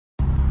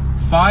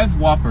5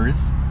 Whoppers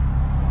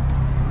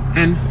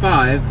and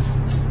 5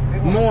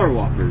 more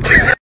Whoppers.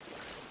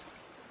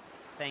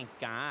 Thank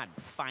God,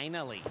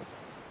 finally.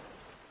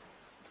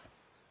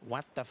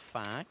 What the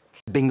fuck?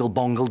 Bingle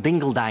bongle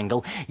dingle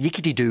dangle,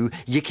 yickety doo,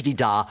 yickety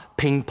da,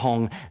 ping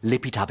pong,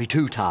 lippy tappy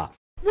too-ta.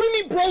 What do you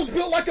mean bro's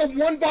built like a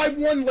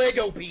 1x1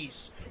 Lego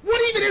piece?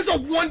 What even is a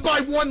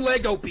 1x1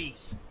 Lego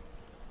piece?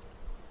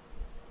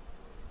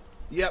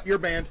 Yep, you're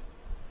banned.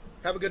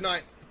 Have a good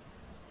night.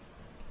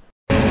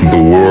 The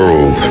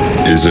world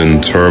is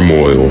in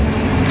turmoil,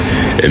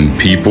 and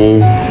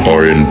people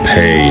are in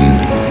pain.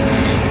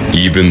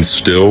 Even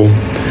still,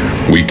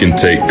 we can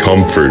take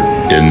comfort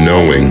in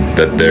knowing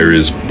that there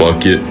is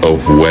bucket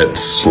of wet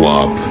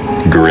slop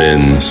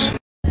grins.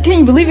 Can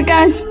you believe it,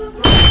 guys?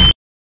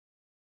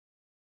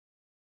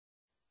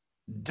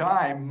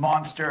 Die,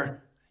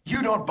 monster!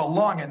 You don't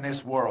belong in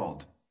this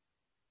world.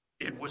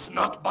 It was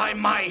not by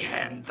my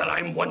hand that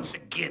I'm once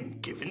again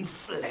given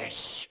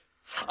flesh.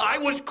 I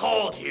was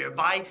called here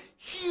by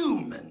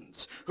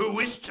humans who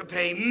wish to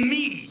pay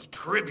me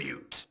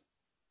tribute.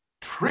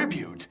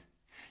 Tribute?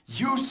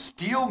 You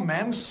steal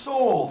men's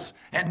souls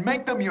and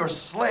make them your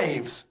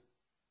slaves.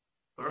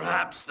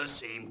 Perhaps the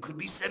same could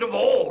be said of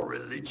all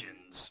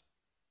religions.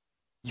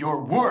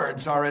 Your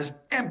words are as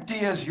empty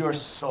as your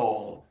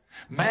soul.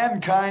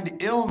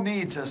 Mankind ill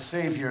needs a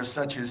savior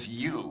such as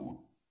you.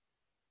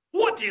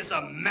 What is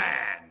a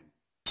man?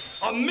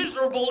 A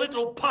miserable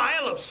little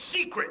pile of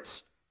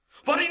secrets.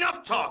 But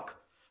enough talk.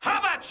 How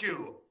about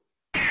you?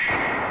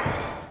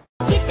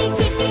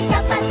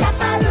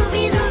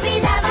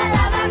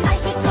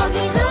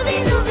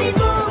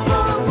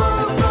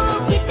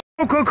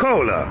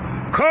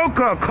 Coca-Cola.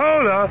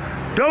 Coca-Cola,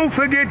 don't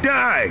forget the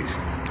ice.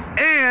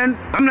 And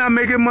I'm not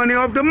making money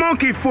off the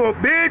monkey foot,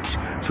 bitch.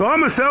 So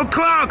I'ma sell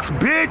clocks,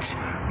 bitch.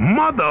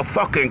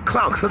 Motherfucking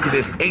clocks. Look at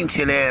this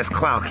ancient ass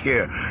clock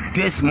here.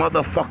 This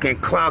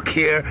motherfucking clock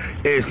here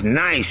is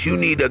nice. You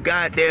need to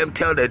goddamn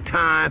tell the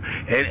time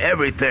and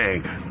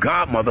everything.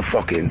 God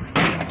motherfucking.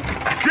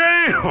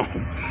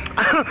 Damn!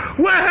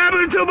 What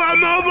happened to my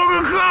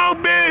motherfucking clock,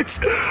 bitch?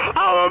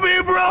 I'ma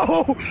be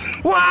broke.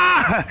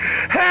 Why?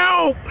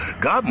 Help!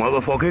 God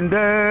motherfucking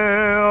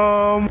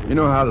damn. You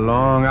know how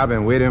long I've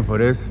been waiting for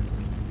this?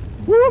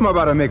 Woo, I'm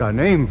about to make a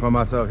name for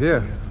myself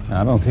here.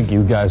 I don't think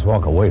you guys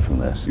walk away from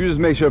this. You just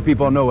make sure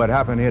people know what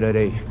happened here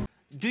today.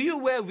 Do you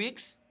wear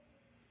wigs?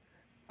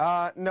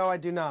 No, I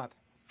do not.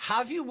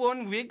 Have you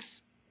worn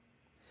wigs?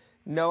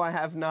 No, I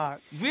have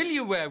not. Will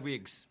you wear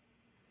wigs?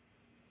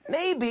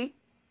 Maybe.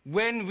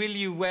 When will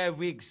you wear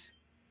wigs?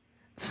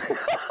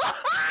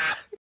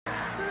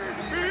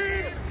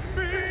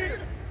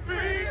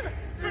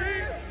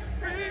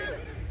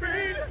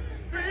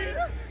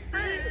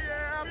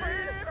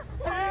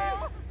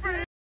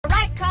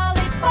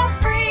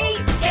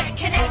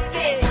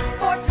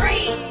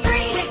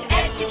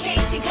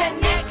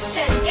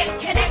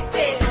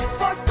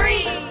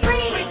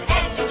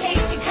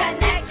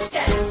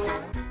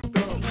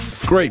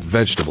 Great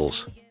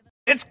vegetables.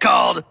 It's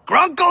called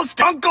Grunkle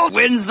Stunkle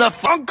Wins the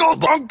Funkle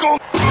Bunkle.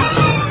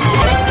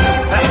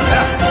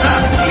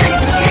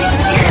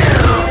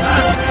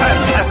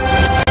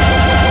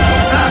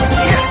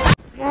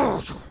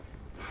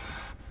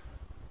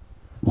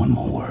 One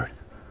more word.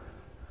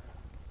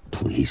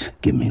 Please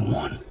give me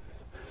one.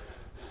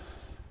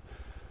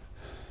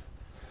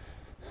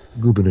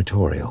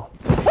 Gubernatorial.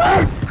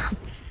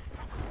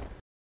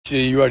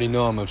 Shit, you already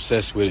know I'm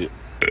obsessed with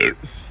it.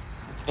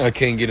 I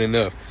can't get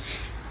enough.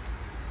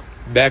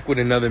 Back with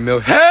another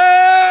milk.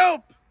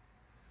 Help!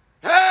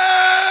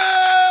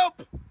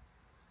 Help!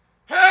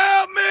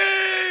 Help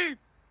me!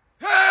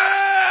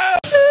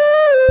 Help!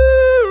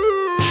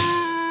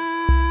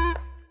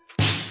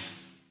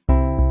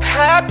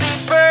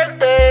 Happy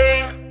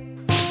birthday!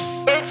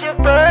 It's your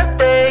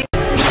birthday!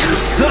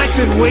 I've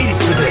been waiting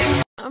for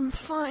this. I'm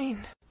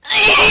fine. I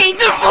hate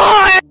the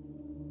floor!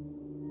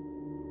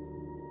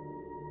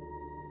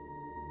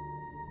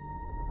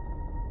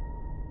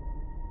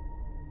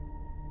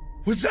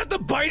 Was that the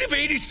bite of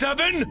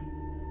 87?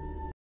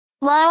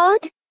 World,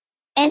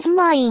 it's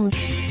mine.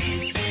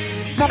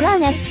 The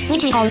planet,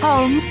 which we call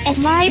home, is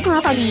my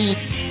property.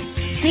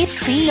 This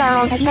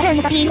 3-year-old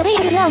doesn't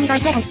belong per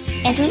second.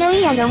 It's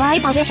legally under my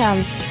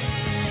possession.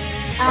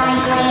 I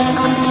claim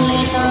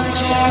complete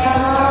ownership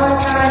of all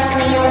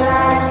terrestrial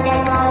land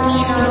and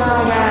bodies of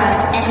water,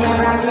 as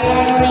well as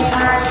every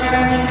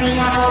person in the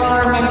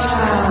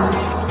aforementioned.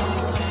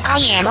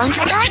 I am on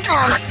the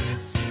title.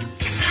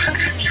 So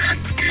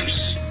belongs to me.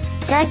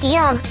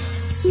 Guardian,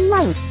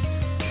 mine.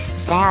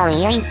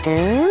 Valiant to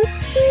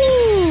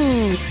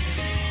me.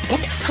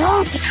 That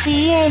 40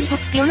 years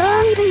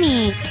belong to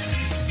me.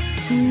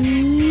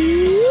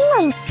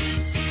 Mine.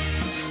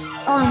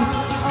 On.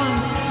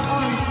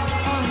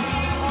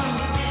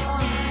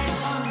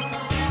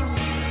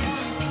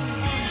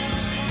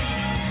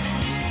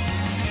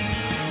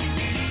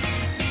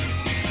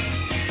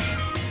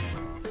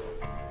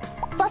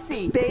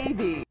 Fussy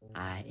baby.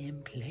 I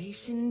am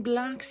placing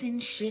blocks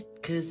and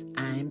shit cause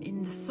I'm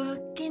in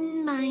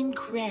fucking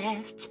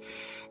Minecraft.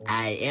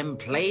 I am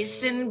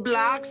placing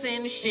blocks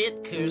and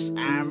shit cause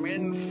I'm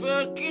in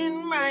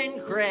fucking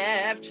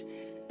Minecraft.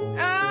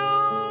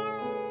 Oh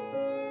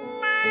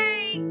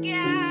my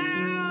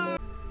god.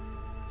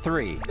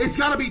 3. It's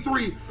gotta be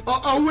 3. A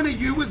O and a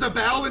U is a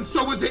vowel and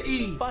so is an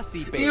E.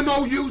 Fussy baby.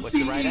 M-O-U-C-E. What's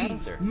the right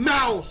answer?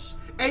 Mouse.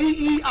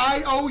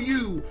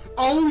 A-E-I-O-U.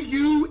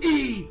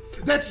 O-U-E.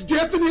 That's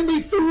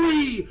definitely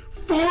 3.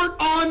 Fart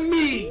on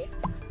me.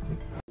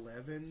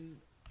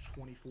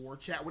 11:24.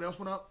 Chat, what else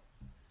went up?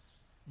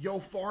 Yo,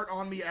 fart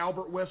on me,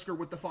 Albert Wesker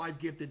with the 5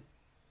 gifted.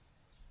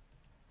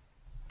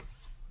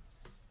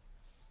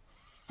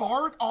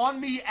 Fart on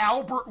me,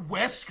 Albert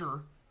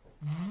Wesker?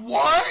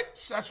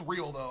 What? That's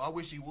real, though. I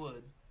wish he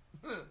would.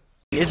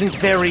 Isn't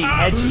very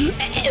edgy.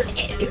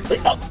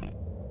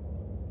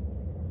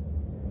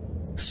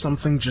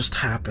 Something just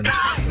happened.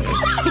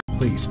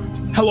 Please.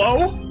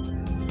 Hello?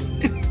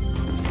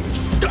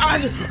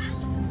 God!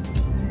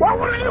 Why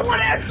would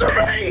anyone answer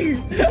me?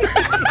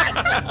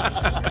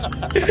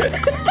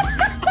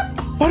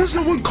 Why does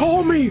no one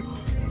call me?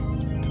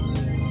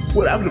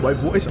 What happened to my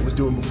voice I was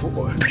doing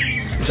before?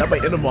 Is that my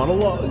inner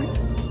monologue?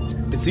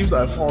 It seems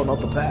I've fallen off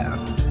the path.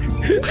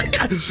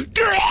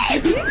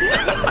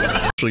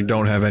 Actually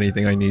don't have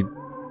anything I need,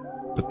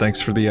 but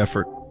thanks for the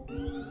effort.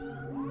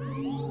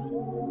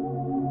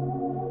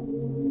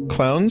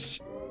 Clowns?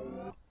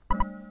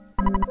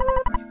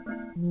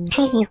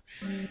 Hey you,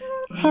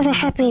 I have a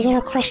happy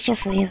little question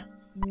for you.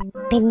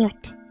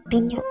 Binyut.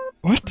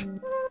 What?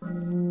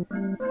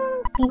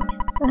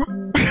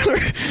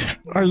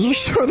 Are you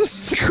sure this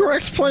is the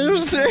correct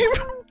player's name?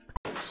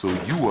 So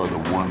you are the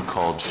one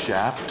called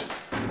Shaft?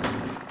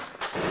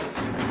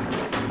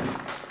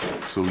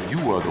 So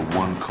you are the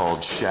one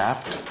called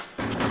Shaft?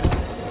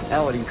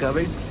 Alan, you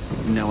coming?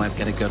 No, I've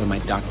got to go to my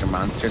Dr.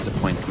 Monster's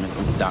appointment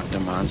with Dr.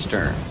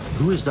 Monster.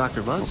 Who is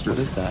Dr. Monster? What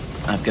is that?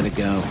 I've got to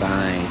go.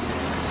 Bye.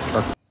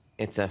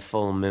 It's a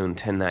full moon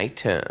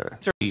tonight.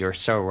 You're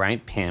so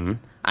right,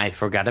 Pim. I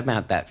forgot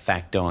about that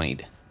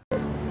factoid.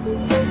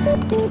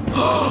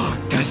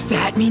 Does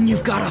that mean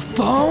you've got a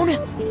phone?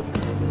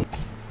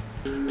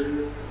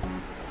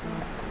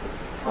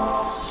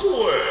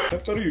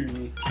 Can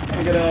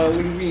I get a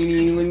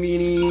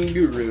linguini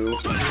guru?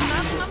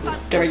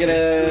 Can I get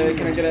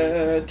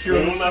a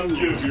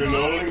tiramisu?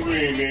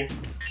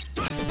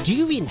 Do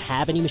you even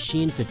have any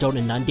machines that don't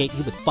inundate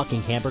you with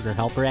fucking hamburger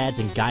helper ads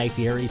and Guy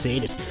Fieri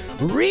saying it's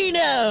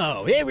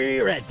Reno? Hey,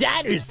 we're at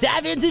Diners,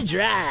 Dive-Ins, and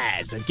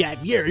Drives. I'm Guy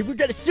Fieri. We're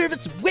gonna serve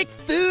us some wick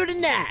food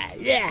tonight.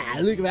 Yeah,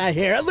 look at my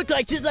hair. I look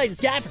like just like this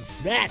guy from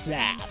Smash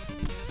Mouth.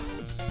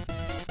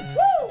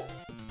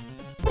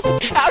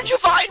 How'd you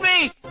find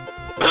me?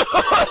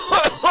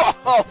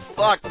 Oh,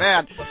 fuck,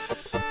 man.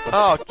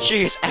 Oh,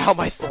 jeez. Ow,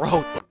 my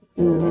throat.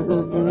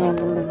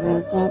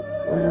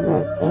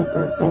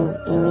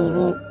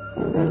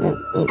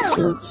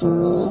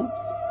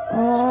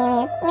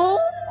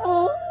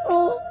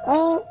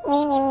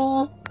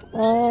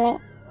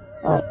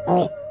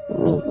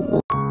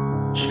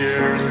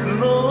 Cheers,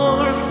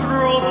 Lord,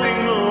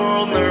 strolling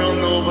on their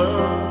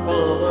November.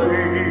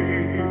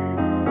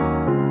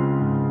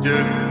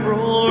 Jack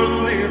Frost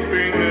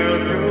sleeping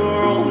at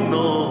your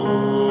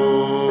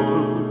nose.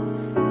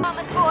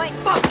 Mama's boy.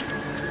 Fuck!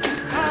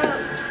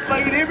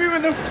 Like hit me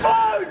with the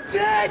phone,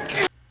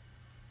 Dick!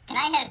 Can I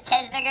have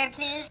cheeseburger,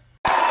 please?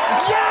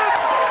 Yes!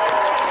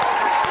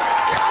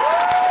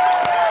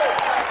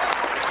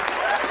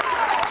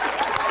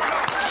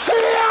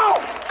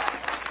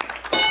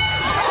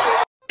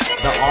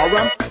 The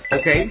aura,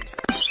 okay?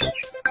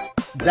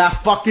 That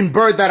fucking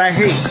bird that I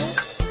hate.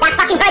 That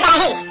fucking bird that I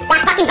hate.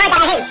 That fucking bird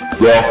that I hate.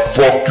 That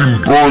fucking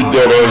bird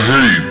that I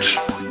hate.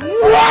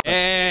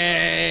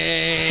 Hey,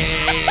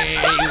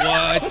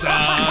 what's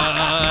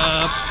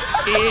up?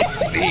 It's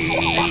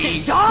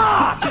me.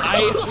 Stop!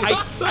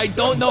 I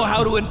don't know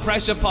how to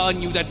impress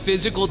upon you that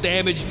physical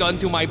damage done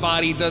to my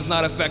body does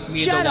not affect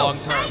me in the long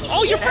term.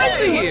 Oh, your friends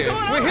are here!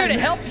 We're here to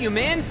help you,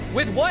 man.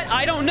 With what?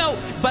 I don't know.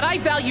 But I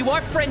value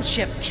our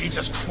friendship.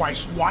 Jesus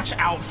Christ, watch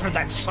out for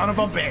that son of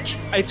a bitch.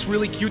 It's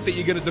really cute that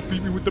you're gonna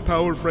defeat me with the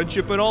power of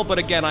friendship and all, but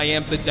again, I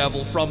am the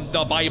devil from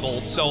the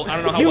Bible, so I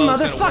don't know how well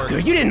it's gonna work. You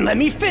motherfucker, you didn't let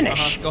me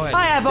finish. Go ahead.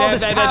 I have all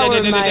this power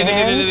in my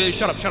hands.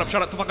 Shut up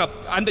the fuck up.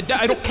 I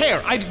don't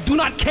care. I do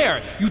not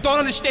care. You don't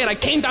understand. I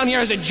came down here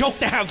as a joke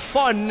to have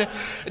fun.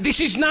 This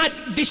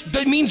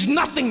means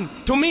nothing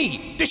to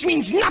me. This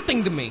means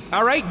nothing to me,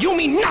 all right? You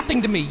mean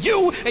nothing to me.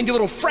 You and your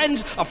little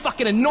friends are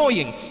fucking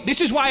annoying.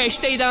 This is why I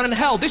stay down in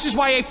hell. This is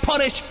why I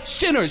punish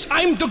sinners.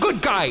 I'm the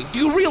good guy. Do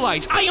you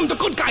realize? I am the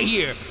good guy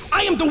here.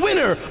 I am the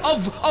winner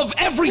of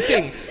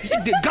everything.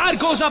 God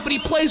goes up and he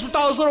plays with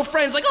all his little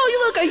friends like, oh, you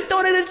look, I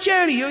donated to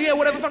charity. Oh, yeah,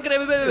 whatever, fucking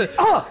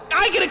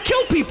I get to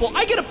kill people.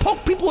 I get to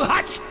poke people with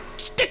hot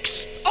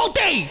sticks all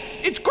day.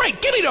 It's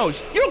great. Give me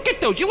those. You don't get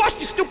those. You lost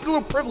your stupid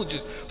little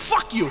privileges.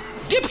 Fuck you,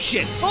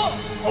 dipshit.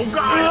 Oh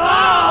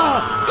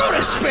God. Go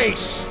to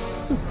space.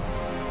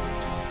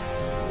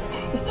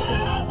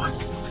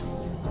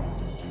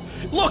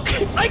 Look,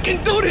 I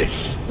can do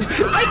this.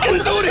 I can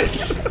do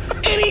this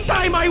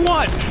anytime I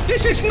want.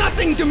 This is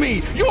nothing to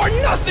me. You are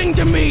nothing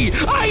to me.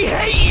 I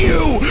hate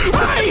you.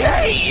 I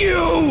hate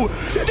you.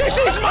 This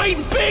is my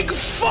big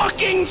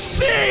fucking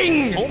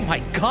thing. Oh my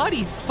god,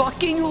 he's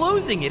fucking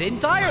losing it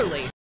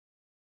entirely.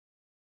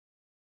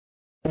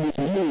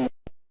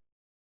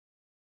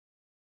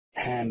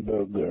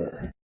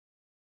 Hamburger.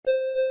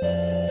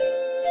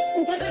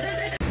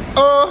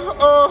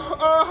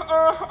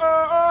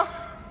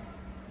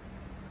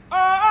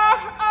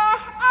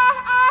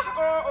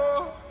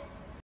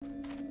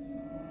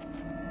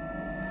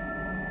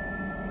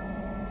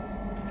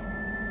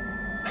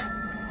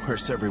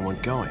 Where's everyone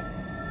going?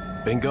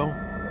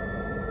 Bingo?